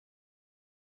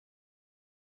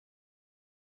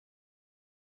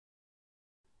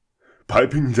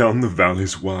Piping down the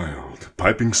valleys wild,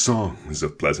 piping songs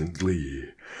of pleasant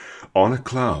glee, on a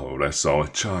cloud I saw a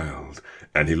child,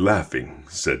 and he laughing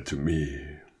said to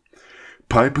me,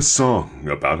 "Pipe a song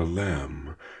about a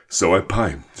lamb." So I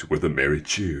piped with a merry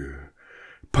cheer,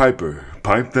 "Piper,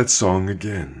 pipe that song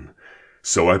again."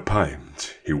 So I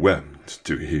piped, he wept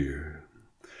to hear.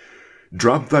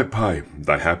 Drop thy pipe,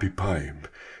 thy happy pipe,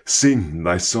 sing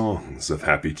thy songs of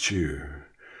happy cheer.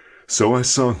 So I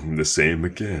sung the same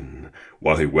again,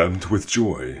 while he wept with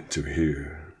joy to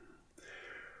hear.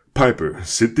 "Piper,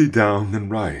 sit thee down and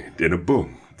write in a book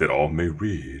that all may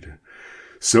read."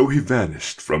 So he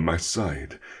vanished from my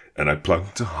sight, and I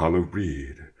plucked a hollow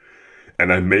reed,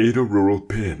 and I made a rural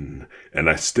pen, and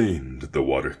I stained the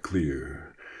water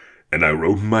clear, and I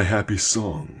wrote my happy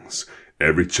songs,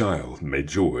 every child may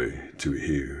joy to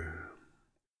hear.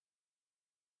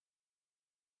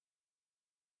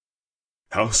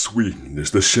 How sweet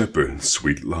is the shepherd's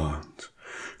sweet lot!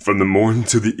 From the morn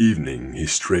to the evening he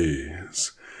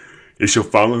strays. He shall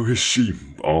follow his sheep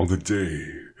all the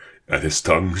day, and his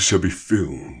tongue shall be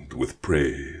filled with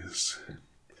praise.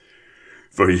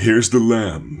 For he hears the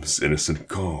lamb's innocent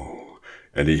call,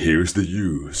 and he hears the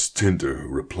ew's tender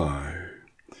reply.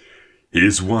 He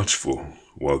is watchful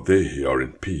while they are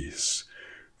in peace,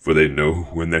 for they know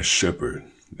when their shepherd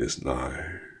is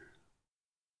nigh.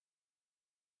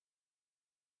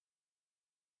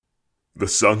 The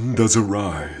sun does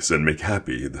arise and make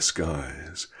happy the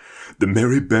skies. The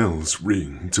merry bells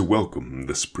ring to welcome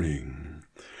the spring.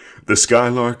 The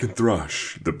skylark and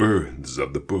thrush, the birds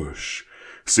of the bush,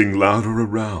 sing louder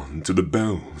around to the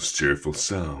bells' cheerful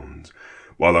sound,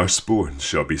 while our sport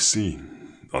shall be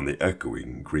seen on the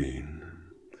echoing green.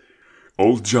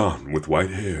 Old John with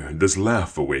white hair does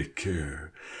laugh away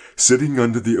care, sitting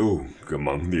under the oak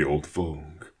among the old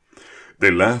folk.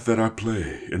 They laugh at our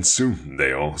play, and soon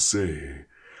they all say,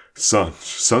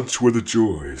 such were the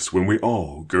joys when we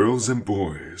all, girls and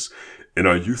boys, in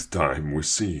our youth time were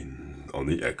seen on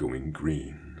the echoing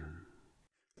green.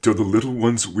 Till the little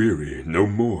ones weary no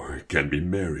more can be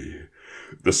merry,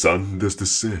 the sun does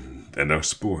descend, and our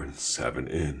sports have an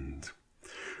end.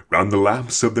 Round the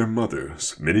laps of their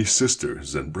mothers, many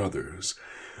sisters and brothers,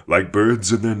 like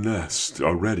birds in their nest,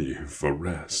 are ready for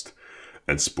rest,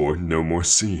 and sport no more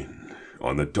seen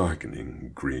on the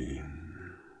darkening green.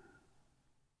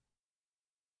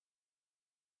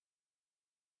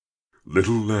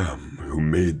 Little lamb, who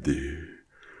made thee?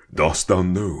 Dost thou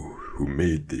know who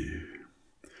made thee?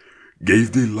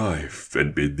 Gave thee life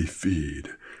and bid thee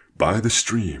feed by the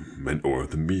stream and o'er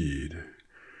the mead.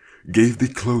 Gave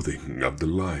thee clothing of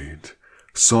delight,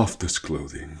 softest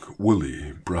clothing,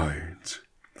 woolly, bright.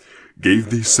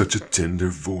 Gave thee such a tender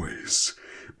voice,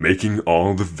 making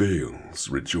all the vales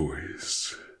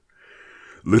rejoice.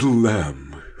 Little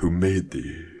lamb, who made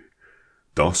thee?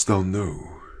 Dost thou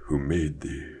know who made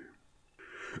thee?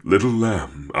 Little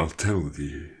lamb, I'll tell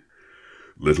thee.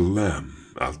 Little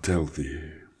lamb, I'll tell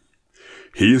thee.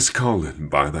 He is called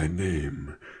by thy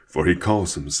name, for he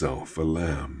calls himself a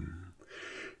lamb.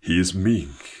 He is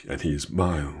meek and he is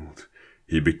mild,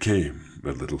 he became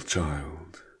a little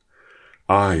child.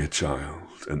 I a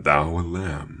child, and thou a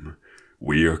lamb,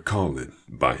 we are called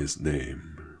by his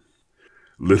name.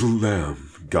 Little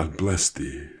lamb, God bless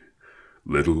thee.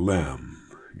 Little lamb,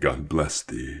 God bless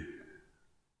thee.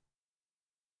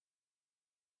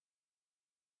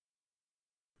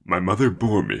 My mother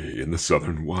bore me in the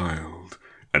southern wild,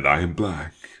 and I am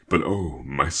black, but oh,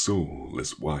 my soul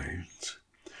is white.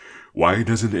 White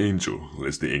as an angel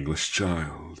is the English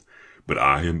child, but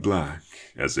I am black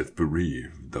as if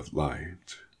bereaved of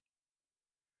light.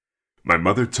 My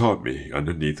mother taught me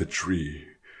underneath a tree,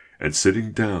 and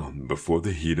sitting down before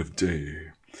the heat of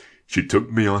day, she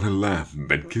took me on her lap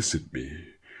and kissed me,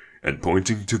 and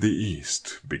pointing to the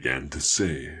east began to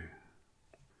say,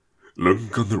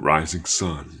 "Look on the rising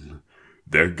sun,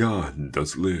 there God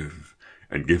does live,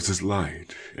 and gives his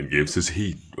light and gives his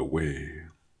heat away.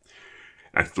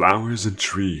 And flowers and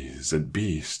trees and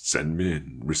beasts and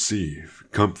men receive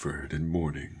comfort in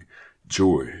morning,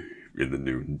 joy in the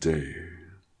noonday.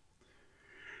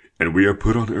 And we are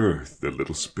put on earth a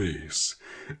little space,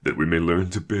 that we may learn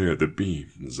to bear the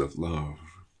beams of love.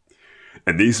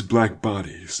 And these black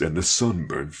bodies and the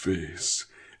sunburned face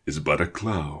is but a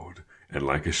cloud and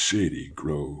like a shady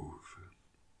grove.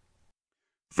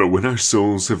 For when our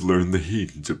souls have learned the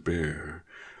heat to bear,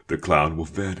 the cloud will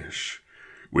vanish.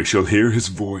 We shall hear his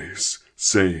voice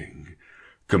saying,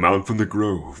 'Come out from the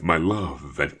grove, my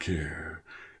love and care,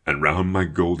 and round my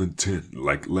golden tent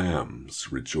like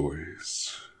lambs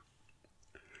rejoice.'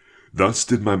 Thus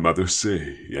did my mother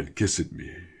say, and kissed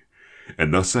me,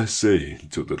 and thus I say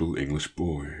to little English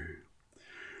boy,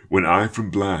 when I from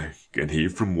black and he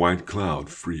from white cloud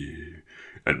free,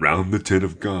 and round the tent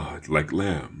of God like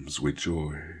lambs we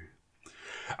joy.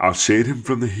 I'll shade him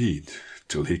from the heat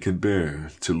till he can bear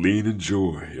to lean in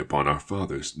joy upon our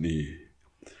Father's knee.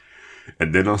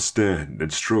 And then I'll stand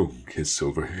and stroke his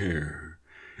silver hair,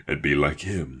 and be like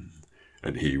him,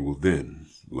 and he will then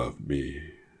love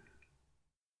me.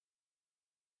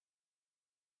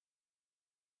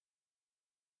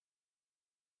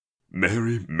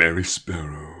 Mary, Mary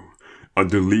Sparrow,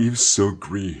 under leaves so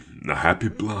green, a happy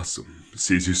blossom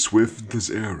sees you swift as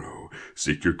arrow,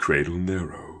 seek your cradle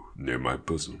narrow near my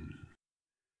bosom.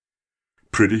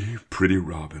 Pretty, pretty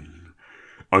robin,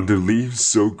 under leaves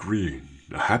so green,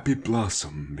 a happy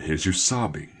blossom hears you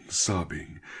sobbing,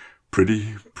 sobbing,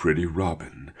 pretty, pretty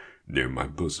robin near my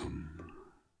bosom.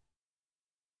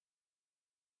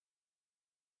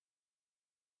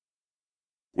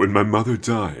 When my mother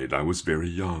died, I was very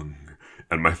young,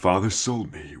 and my father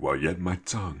sold me while yet my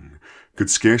tongue could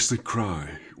scarcely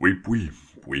cry, weep, weep,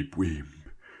 weep, weep.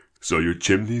 So your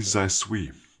chimneys I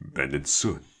sweep, bend in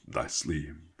soot thy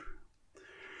sleep.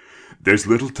 There's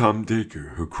little Tom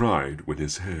Dacre who cried when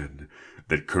his head,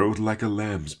 that curled like a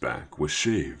lamb's back, was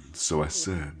shaved, so I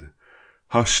said,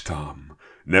 Hush, Tom,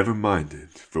 never mind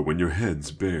it, for when your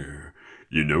head's bare,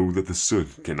 you know that the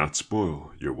soot cannot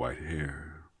spoil your white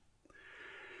hair.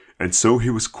 And so he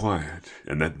was quiet,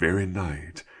 and that very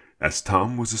night, as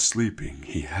Tom was a-sleeping,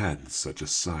 he had such a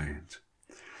sight,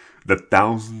 that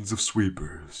thousands of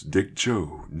sweepers, Dick,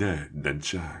 Joe, Ned, and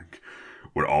Jack,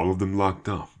 were all of them locked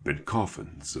up in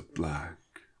coffins of black.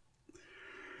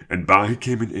 And by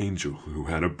came an angel who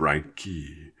had a bright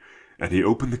key, and he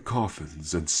opened the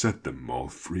coffins and set them all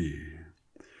free.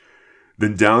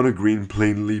 Then down a green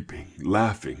plain leaping,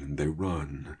 laughing they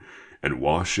run, and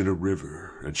wash in a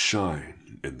river, and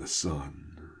shine in the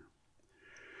sun.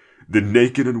 Then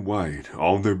naked and white,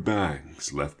 all their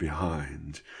bags left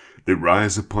behind, they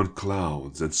rise upon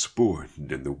clouds and sport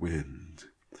in the wind.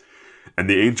 And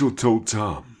the angel told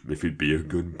Tom, if he'd be a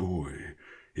good boy,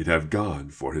 he'd have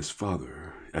God for his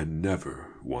father, and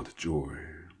never want joy.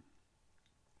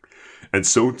 And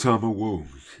so Tom awoke,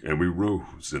 and we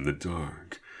rose in the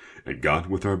dark, and got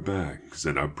with our bags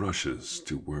and our brushes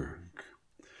to work.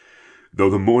 Though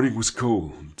the morning was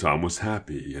cold, Tom was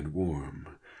happy and warm,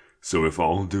 so if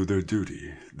all do their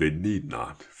duty, they need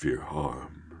not fear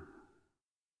harm.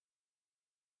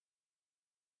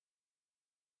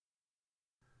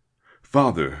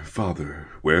 Father, Father,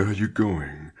 where are you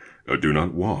going? Oh, do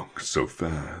not walk so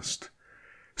fast.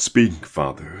 Speak,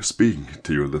 Father, speak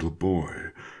to your little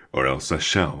boy, or else I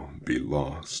shall be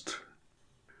lost.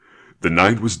 The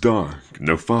night was dark,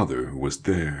 no father was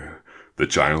there, the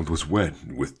child was wet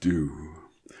with dew.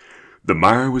 The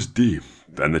mire was deep,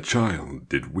 and the child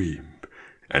did weep,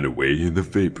 and away the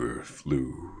vapor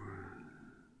flew.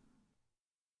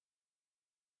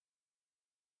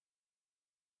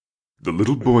 The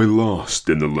little boy lost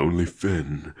in the lonely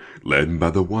fen, led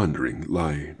by the wandering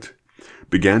light,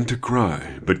 began to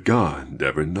cry, but God,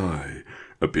 ever nigh,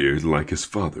 appeared like his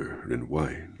father in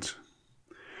white.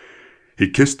 He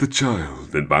kissed the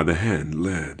child, and by the hand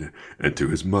led, and to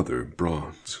his mother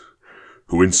brought,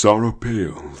 who in sorrow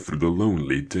pale through the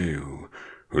lonely dale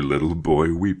her little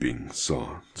boy weeping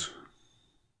sought.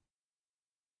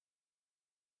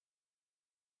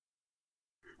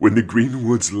 When the green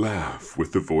woods laugh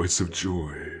with the voice of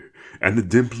joy, and the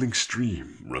dimpling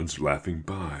stream runs laughing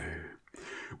by,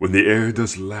 when the air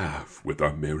does laugh with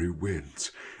our merry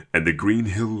wit, and the green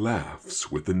hill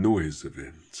laughs with the noise of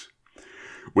it,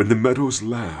 when the meadows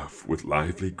laugh with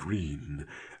lively green,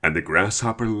 and the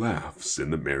grasshopper laughs in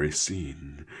the merry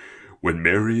scene, when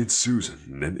Mary and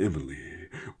Susan and Emily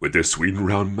with their sweet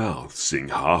round mouths sing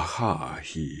ha ha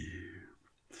he,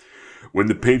 when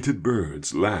the painted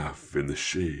birds laugh in the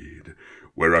shade,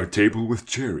 where our table with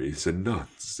cherries and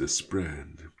nuts is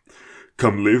spread,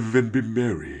 come live and be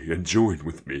merry and join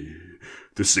with me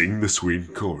to sing the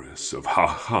sweet chorus of ha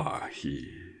ha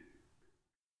he.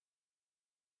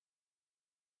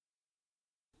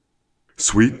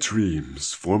 Sweet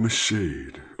dreams form a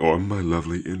shade o'er my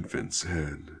lovely infant's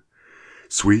head,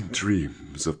 sweet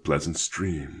dreams of pleasant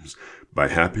streams by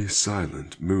happy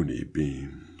silent moony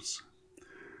beams.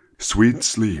 Sweet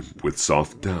sleep with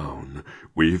soft down,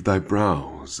 weave thy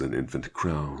brows an infant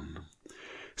crown.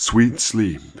 Sweet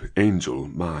sleep, angel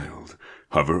mild,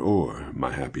 hover o'er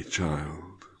my happy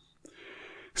child.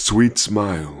 Sweet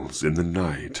smiles in the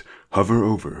night, hover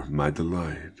over my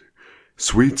delight.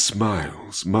 Sweet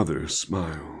smiles, mother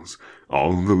smiles,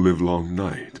 all the livelong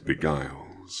night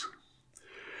beguiles.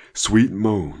 Sweet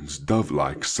moans,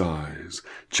 dove-like sighs,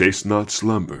 chase not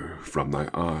slumber from thy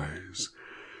eyes.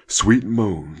 Sweet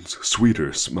moans,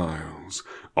 sweeter smiles,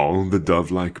 all the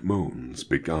dove-like moans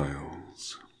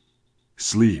beguiles.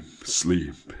 Sleep,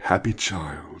 sleep, happy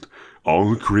child,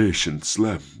 all creation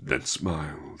slept and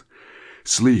smiled.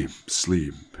 Sleep,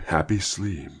 sleep, happy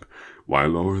sleep,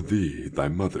 while o'er thee thy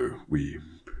mother weep.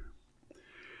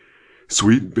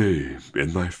 Sweet babe,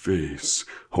 in thy face,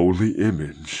 holy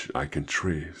image I can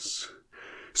trace.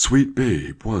 Sweet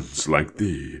babe, once like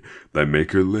thee, thy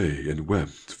Maker lay and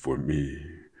wept for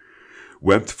me.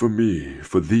 Wept for me,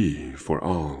 for thee, for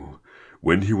all,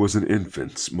 when he was an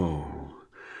infant small.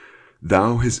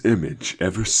 Thou his image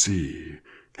ever see,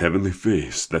 heavenly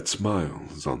face that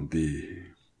smiles on thee.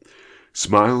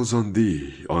 Smiles on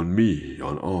thee, on me,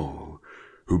 on all,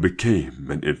 who became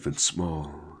an infant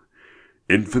small.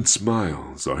 Infant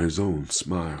smiles are his own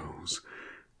smiles,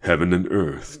 heaven and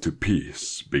earth to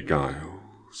peace beguiles.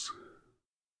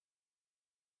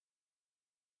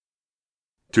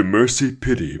 To mercy,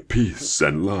 pity, peace,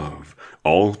 and love,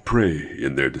 all pray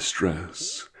in their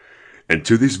distress, and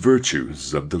to these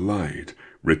virtues of delight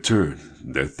return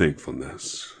their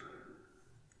thankfulness.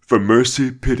 For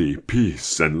mercy, pity,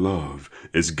 peace, and love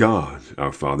is God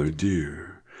our Father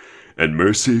dear, and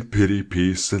mercy, pity,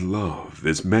 peace, and love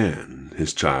is man,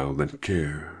 his child and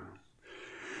care.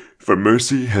 For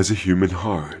mercy has a human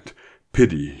heart,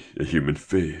 pity a human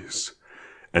face,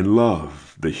 and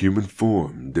love the human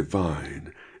form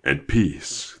divine, and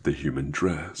peace the human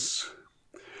dress.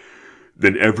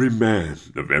 Then every man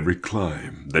of every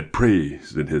clime that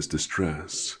prays in his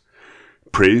distress,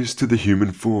 prays to the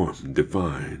human form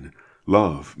divine,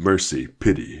 love, mercy,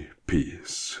 pity,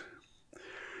 peace.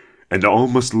 And all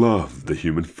must love the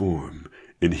human form,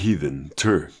 in heathen,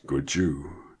 Turk, or Jew.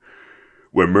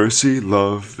 Where mercy,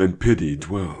 love, and pity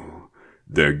dwell,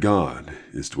 there God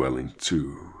is dwelling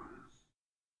too.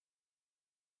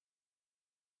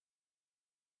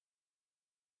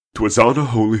 'Twas on a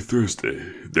holy Thursday,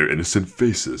 their innocent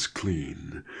faces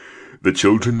clean, the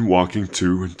children walking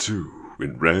two and two,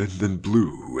 in red and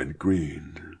blue and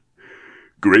green.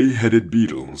 Gray-headed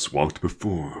beetles walked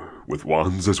before, with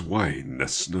wands as white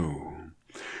as snow,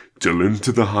 till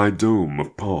into the high dome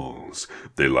of Paul's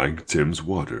they like Thames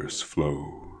waters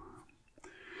flow.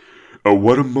 Oh,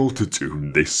 what a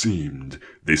multitude they seemed,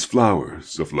 these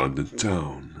flowers of London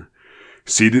town!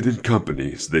 Seated in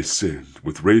companies they sit,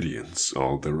 with radiance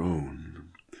all their own.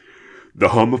 The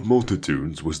hum of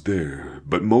multitudes was there,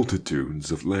 but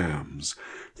multitudes of lambs,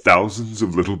 thousands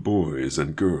of little boys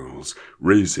and girls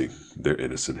raising their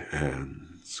innocent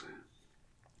hands.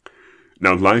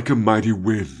 Now like a mighty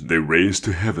wind they raised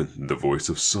to heaven the voice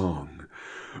of song,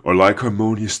 or like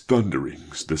harmonious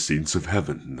thunderings the scenes of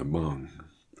heaven among.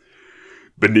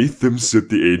 Beneath them sit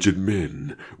the aged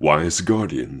men, wise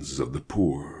guardians of the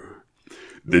poor.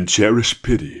 Then cherish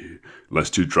pity,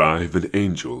 lest you drive an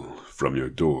angel from your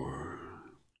door.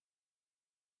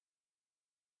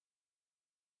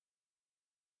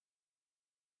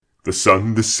 The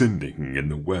sun descending in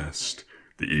the west,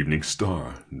 the evening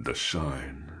star does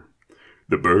shine.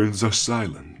 The birds are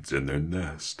silent in their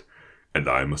nest, and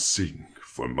I must sing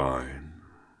for mine.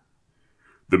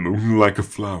 The moon like a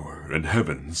flower in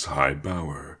heaven's high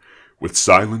bower, with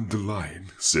silent delight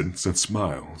sits and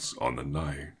smiles on the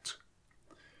night.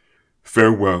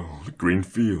 Farewell, green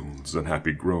fields and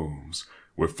happy groves,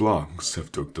 where flocks have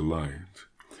took delight,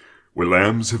 where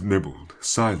lambs have nibbled,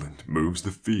 silent moves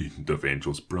the feet of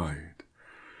angels bright.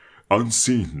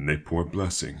 Unseen they pour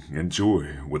blessing and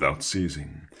joy without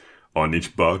ceasing, on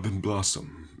each bud and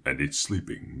blossom and each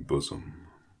sleeping bosom.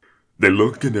 They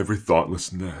look in every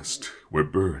thoughtless nest, where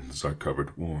birds are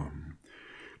covered warm.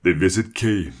 They visit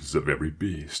caves of every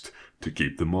beast, to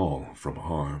keep them all from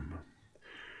harm.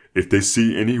 If they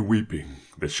see any weeping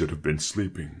that should have been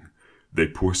sleeping, they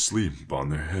pour sleep on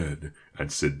their head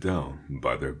and sit down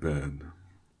by their bed.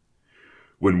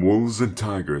 When wolves and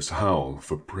tigers howl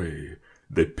for prey,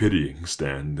 they pitying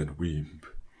stand and weep,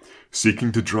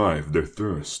 seeking to drive their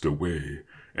thirst away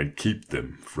and keep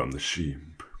them from the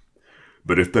sheep.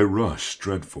 But if they rush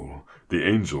dreadful, the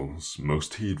angels,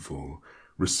 most heedful,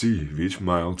 receive each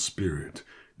mild spirit,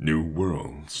 new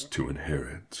worlds to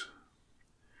inherit.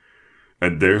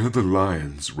 And there the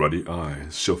lion's ruddy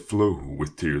eyes shall flow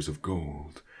with tears of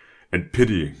gold, and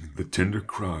pitying the tender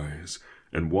cries,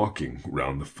 and walking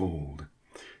round the fold,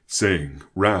 saying,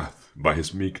 wrath by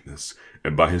his meekness,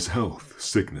 and by his health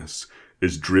sickness,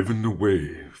 is driven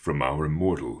away from our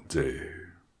immortal day.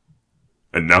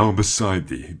 And now beside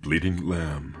thee, bleeding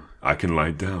lamb, I can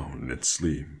lie down and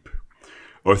sleep,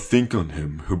 or think on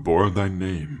him who bore thy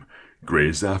name,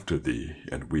 graze after thee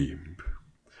and weep.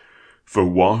 For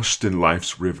washed in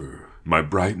life's river, my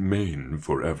bright mane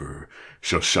forever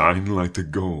shall shine like the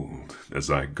gold as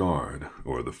I guard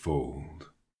o'er the fold.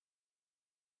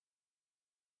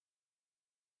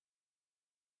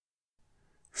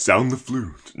 Sound the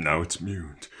flute, now it's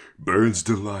mute, birds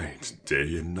delight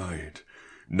day and night,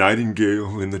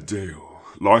 nightingale in the dale,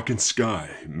 lark in sky,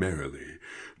 merrily,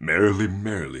 merrily,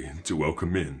 merrily, to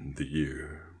welcome in the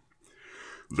year.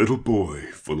 Little boy,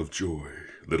 full of joy,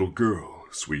 little girl,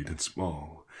 sweet and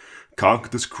small, cock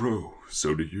does crow,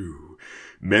 so do you,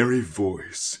 merry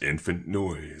voice, infant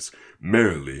noise,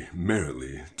 merrily,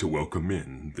 merrily, to welcome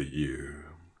in the year.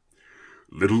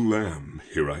 Little lamb,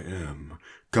 here I am,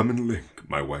 come and lick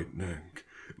my white neck,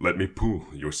 let me pull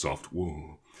your soft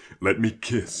wool, let me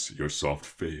kiss your soft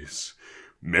face,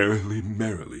 merrily,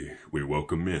 merrily, we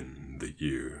welcome in the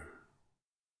year.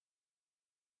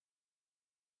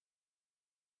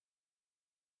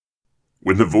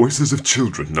 When the voices of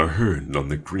children are heard on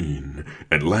the green,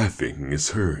 and laughing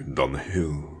is heard on the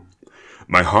hill,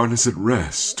 my heart is at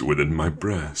rest within my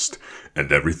breast,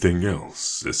 and everything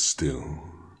else is still.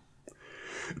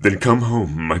 Then come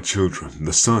home, my children,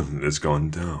 the sun is gone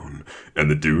down, and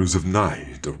the dews of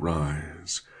night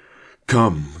arise.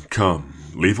 Come, come,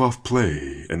 leave off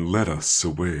play, and let us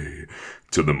away,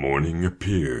 till the morning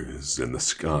appears in the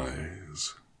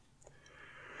skies.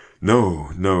 No,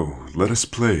 no, let us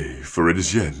play, for it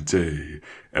is yet day,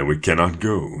 and we cannot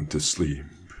go to sleep.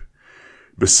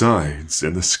 Besides,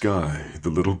 in the sky the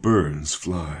little birds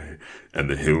fly, and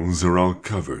the hills are all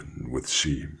covered with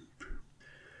sheep.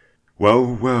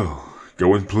 Well, well,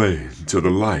 go and play till the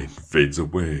light fades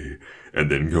away, and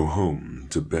then go home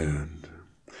to bed.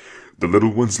 The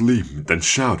little ones leaped and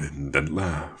shouted and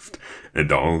laughed,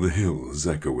 and all the hills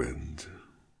echoed.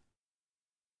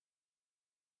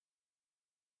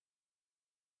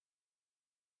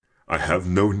 I have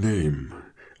no name,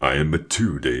 I am but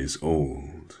 2 days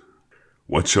old.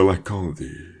 What shall I call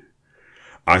thee?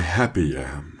 I happy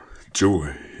am,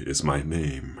 joy is my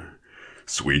name,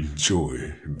 sweet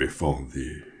joy befall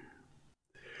thee.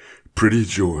 Pretty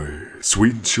joy,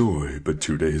 sweet joy, but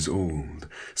 2 days old,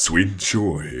 sweet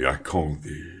joy I call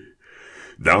thee.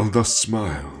 Thou dost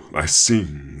smile, I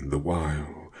sing the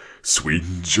while, sweet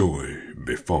joy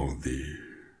befall thee.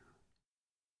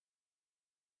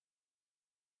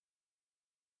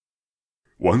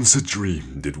 Once a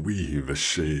dream did weave a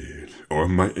shade o'er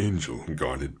my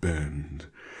angel-guarded bed,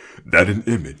 that an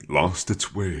image lost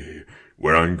its way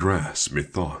where on grass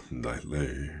methought I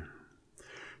lay.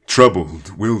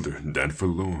 Troubled, wildered, and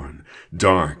forlorn,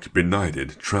 dark,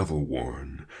 benighted,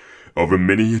 travel-worn, over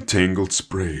many a tangled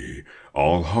spray,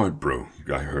 all heart-broke,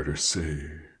 I heard her say,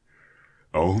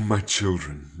 "Oh, my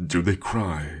children, do they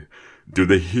cry? Do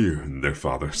they hear their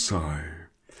father sigh?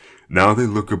 Now they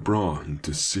look abroad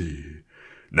to see,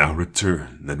 now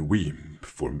return and weep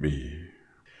for me."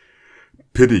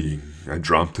 Pitying, I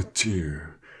dropped a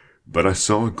tear, but I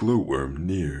saw a glowworm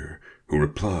near, who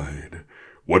replied,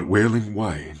 "What wailing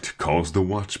wight calls the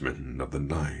watchman of the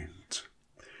night?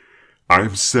 I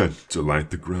am set to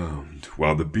light the ground,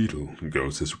 while the beetle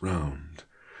goes his round.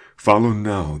 Follow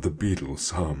now the beetle's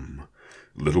hum,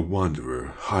 little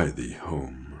wanderer, hie thee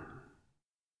home."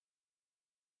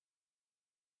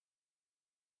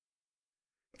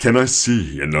 Can I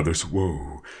see another's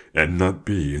woe, and not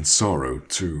be in sorrow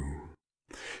too?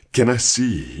 Can I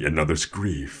see another's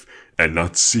grief, and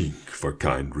not seek for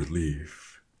kind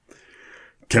relief?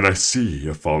 Can I see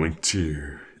a falling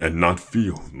tear, and not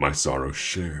feel my sorrow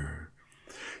share?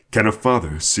 Can a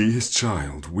father see his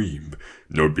child weep,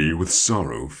 nor be with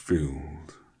sorrow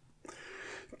filled?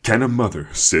 Can a mother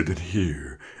sit and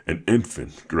hear an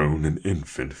infant groan in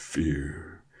infant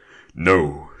fear?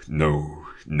 No, no,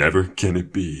 never can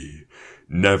it be,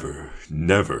 never,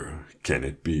 never can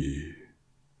it be.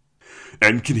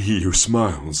 And can he who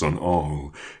smiles on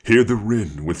all hear the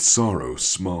wren with sorrow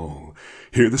small,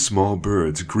 hear the small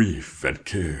bird's grief and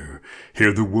care,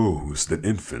 hear the woes that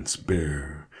infants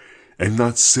bear, and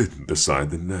not sit beside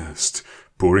the nest,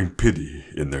 pouring pity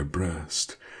in their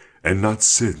breast, and not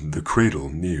sit the cradle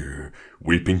near,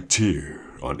 weeping tear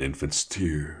on infant's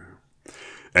tear,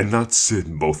 and not sit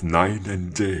both night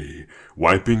and day,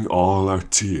 wiping all our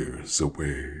tears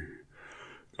away?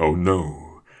 Oh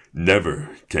no,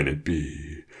 never can it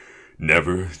be,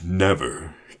 never,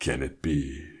 never can it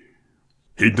be.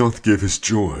 He doth give his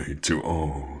joy to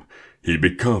all, he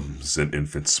becomes an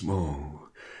infant small,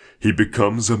 he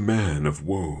becomes a man of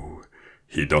woe,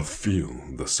 he doth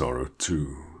feel the sorrow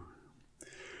too.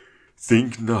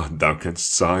 Think not thou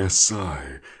canst sigh a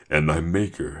sigh, and thy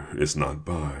Maker is not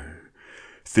by.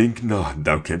 Think not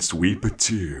thou canst weep a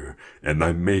tear, and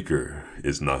thy Maker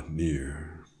is not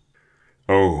near.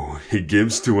 Oh, he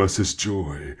gives to us his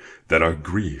joy, that our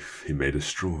grief he may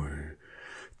destroy.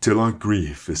 Till our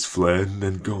grief is fled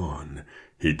and gone,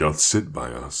 he doth sit by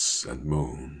us and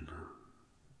moan.